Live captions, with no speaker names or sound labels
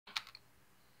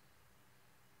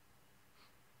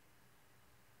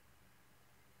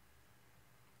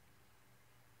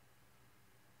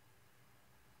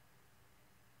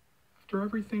After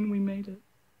everything we made it,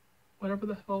 whatever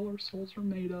the hell our souls are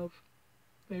made of,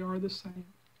 they are the same.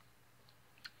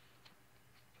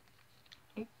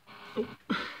 Oh, oh.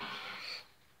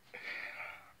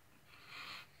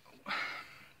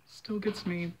 Still gets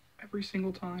me every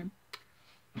single time.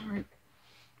 All right,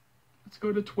 let's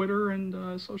go to Twitter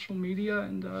and social media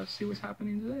and see what's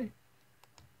happening today.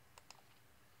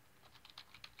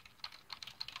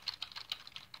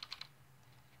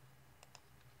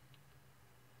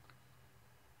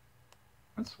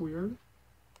 That's weird.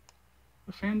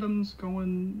 The fandom's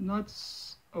going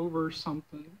nuts over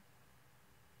something.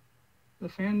 The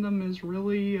fandom is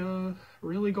really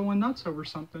going nuts over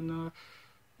something. A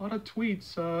lot of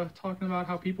tweets talking about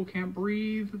how people can't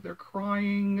breathe, they're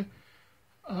crying,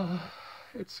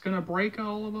 it's gonna break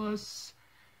all of us.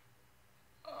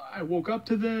 I woke up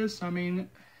to this. I mean,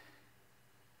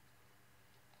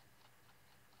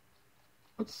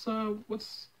 let's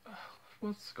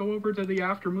go over to the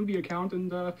After Movie account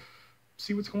and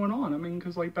see what's going on. I mean,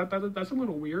 because like that's a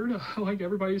little weird. Like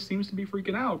everybody seems to be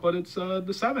freaking out, but it's the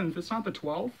 7th. It's not the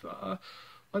 12th.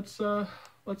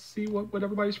 Let's see what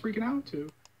everybody's freaking out to.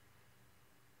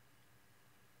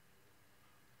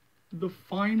 Their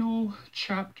final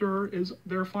chapter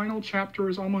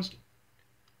is almost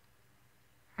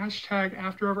hashtag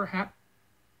after ever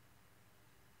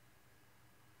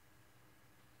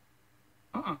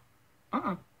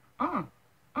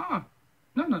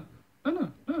No.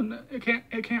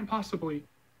 It can't possibly.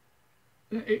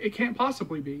 It can't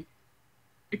possibly be.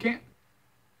 It can't.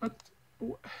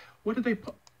 What did they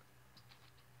put?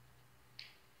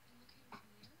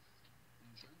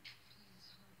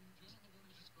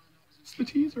 It's the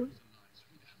teaser.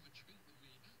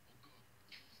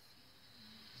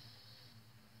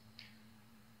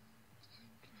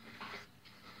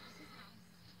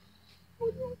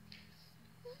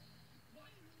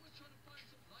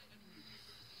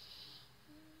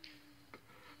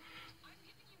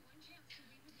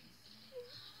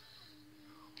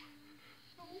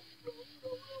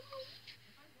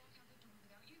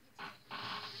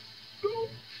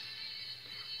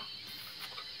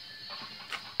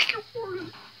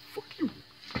 Fuck you.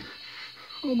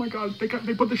 Oh my god, they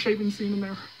put the shaving scene in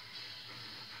there. Oh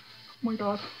my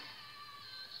god.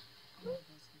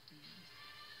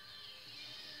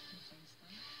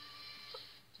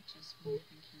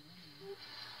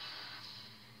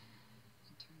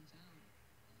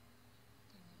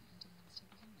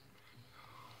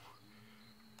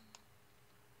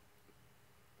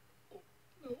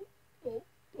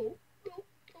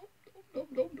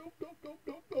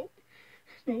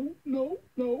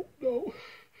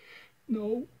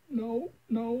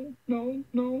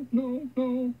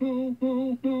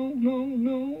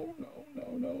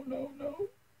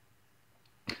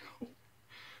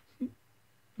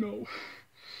 No.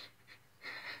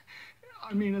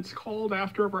 I mean, it's called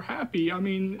After Ever Happy. I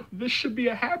mean, this should be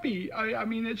a happy. I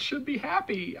mean, it should be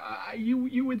happy.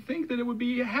 You would think that it would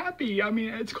be happy. I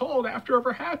mean, it's called After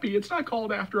Ever Happy. It's not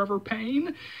called After Ever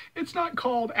Pain. It's not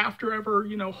called After Ever,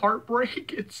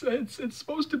 heartbreak. It's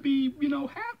supposed to be,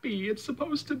 happy. It's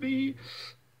supposed to be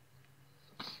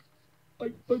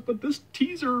like, but this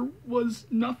teaser was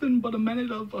nothing but a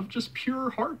minute of just pure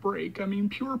heartbreak. I mean,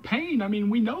 pure pain. I mean,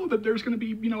 we know that there's going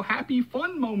to be, happy,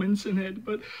 fun moments in it,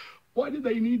 but why did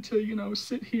they need to,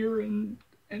 sit here and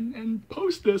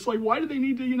post this? Like, why do they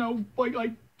need to,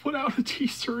 like put out a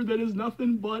teaser that is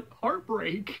nothing but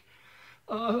heartbreak?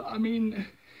 I mean,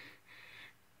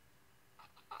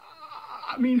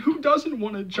 who doesn't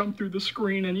want to jump through the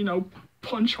screen and,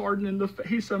 punch Hardin in the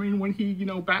face? I mean, when he,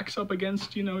 backs up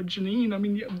against, Janine, I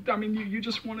mean, you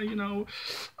just want to,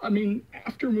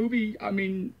 After Movie,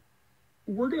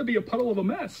 we're going to be a puddle of a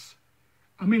mess.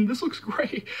 I mean, this looks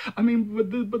great. I mean,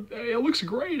 but it looks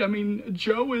great. I mean,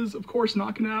 Joe is, of course,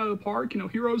 knocking it out of the park.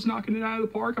 Hero's knocking it out of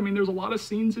the park. I mean, there's a lot of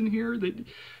scenes in here that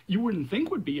you wouldn't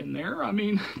think would be in there. I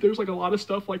mean, there's like a lot of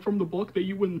stuff like from the book that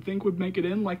you wouldn't think would make it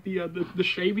in, like the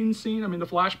shaving scene. I mean, the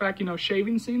flashback,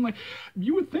 shaving scene. Like,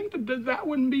 you would think that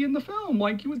wouldn't be in the film.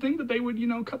 Like, you would think that they would,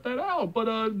 cut that out.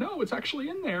 But no, it's actually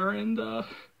in there. And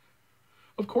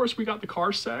of course, we got the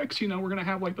car sex, we're going to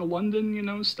have like the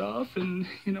London, stuff and,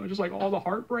 just like all the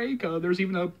heartbreak. There's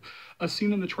even a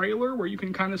scene in the trailer where you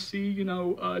can kind of see,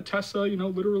 Tessa,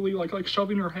 literally like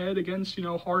shoving her head against,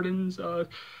 Hardin's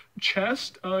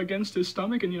chest against his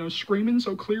stomach and, screaming.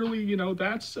 So clearly,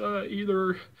 that's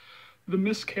either the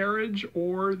miscarriage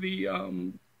or the,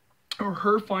 or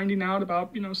her finding out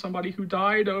about, somebody who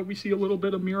died. We see a little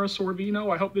bit of Mira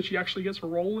Sorvino. I hope that she actually gets a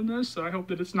role in this. I hope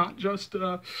that it's not just,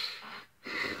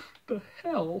 the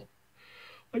hell?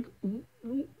 Like,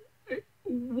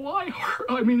 why?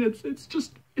 I mean, it's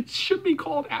just, it should be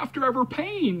called After Ever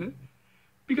Pain,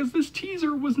 because this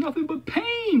teaser was nothing but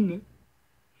pain.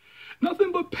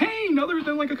 Nothing but pain, other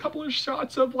than like a couple of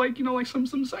shots of like, you know, like some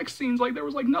sex scenes. Like there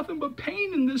was like nothing but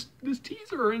pain in this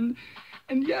teaser, and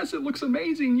yes, it looks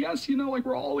amazing. Yes, you know, like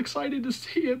we're all excited to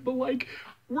see it, but like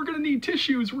we're gonna need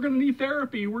tissues, we're gonna need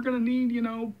therapy, we're gonna need, you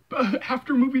know,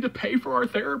 after movie to pay for our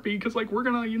therapy, because like we're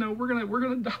gonna, you know, we're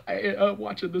gonna die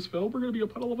watching this film. We're gonna be a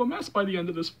puddle of a mess by the end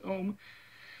of this film.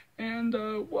 And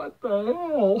what the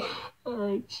hell? All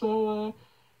right, so.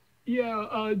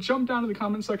 Yeah, jump down to the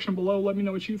comment section below. Let me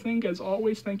know what you think. As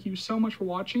always, thank you so much for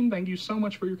watching. Thank you so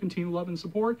much for your continued love and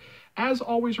support. As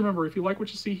always, remember, if you like what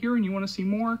you see here and you want to see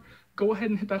more, go ahead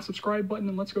and hit that subscribe button,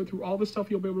 and let's go through all the stuff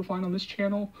you'll be able to find on this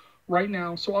channel right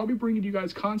now. So I'll be bringing you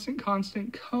guys constant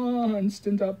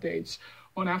updates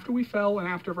on After We Fell and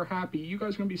After Ever Happy. You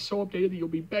guys are going to be so updated that you'll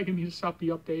be begging me to stop the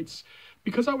updates.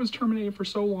 Because I was terminated for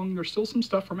so long, there's still some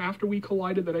stuff from After We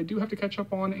Collided that I do have to catch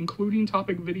up on, including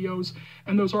topic videos,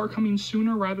 and those are coming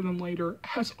sooner rather than later.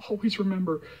 As always,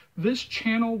 remember, this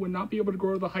channel would not be able to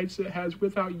grow to the heights it has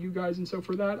without you guys, and so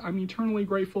for that, I'm eternally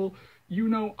grateful. You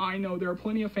know, I know, there are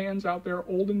plenty of fans out there,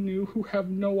 old and new, who have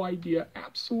no idea,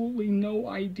 absolutely no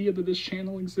idea that this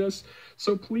channel exists.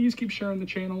 So please keep sharing the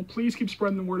channel. Please keep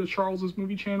spreading the word of Charles's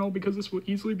movie channel, because this will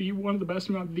easily be one of the best,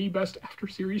 if not the best, after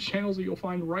series channels that you'll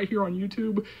find right here on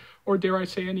YouTube, or dare I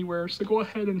say anywhere. So go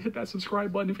ahead and hit that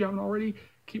subscribe button if you haven't already.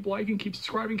 Keep liking, keep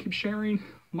subscribing, keep sharing.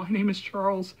 My name is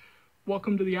Charles.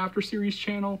 Welcome to the After Series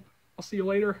channel. I'll see you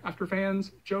later, After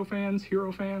fans, Joe fans,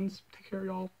 Hero fans. Take care,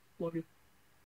 y'all. Love you.